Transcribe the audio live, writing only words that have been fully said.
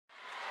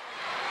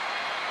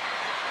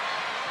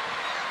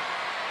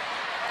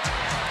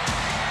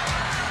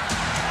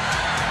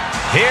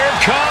Here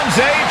comes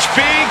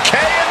HBK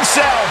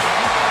himself.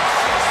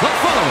 The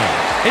following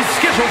is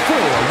scheduled for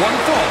one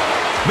fall,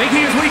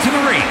 making his way to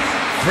the ring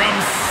from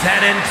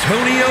San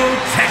Antonio,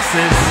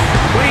 Texas,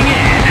 weighing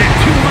in at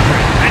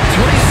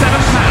 227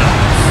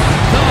 pounds,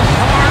 the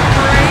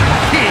Heartbreak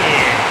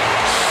Kid,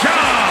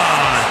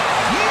 Shawn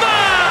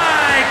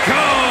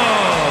Michaels.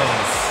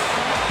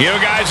 You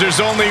know, guys,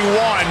 there's only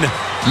one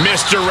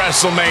Mr.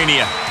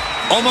 WrestleMania.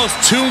 Almost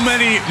too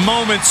many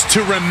moments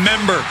to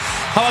remember.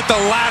 How about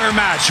the ladder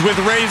match with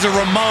Razor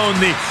Ramon,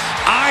 the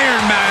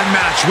Iron Man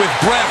match with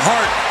Bret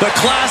Hart, the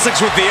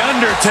classics with The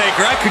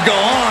Undertaker. I could go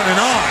on and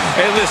on.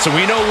 Hey, listen,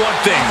 we know one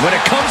thing. When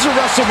it comes to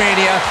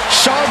WrestleMania,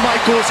 Shawn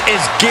Michaels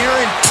is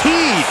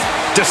guaranteed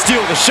to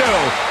steal the show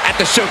at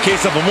the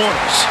Showcase of the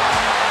Mourners.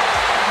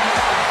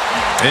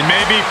 It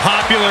may be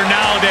popular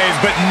nowadays,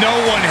 but no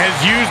one has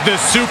used the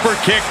super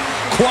kick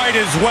quite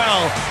as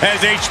well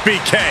as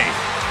HBK.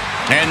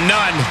 And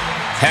none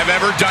have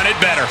ever done it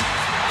better.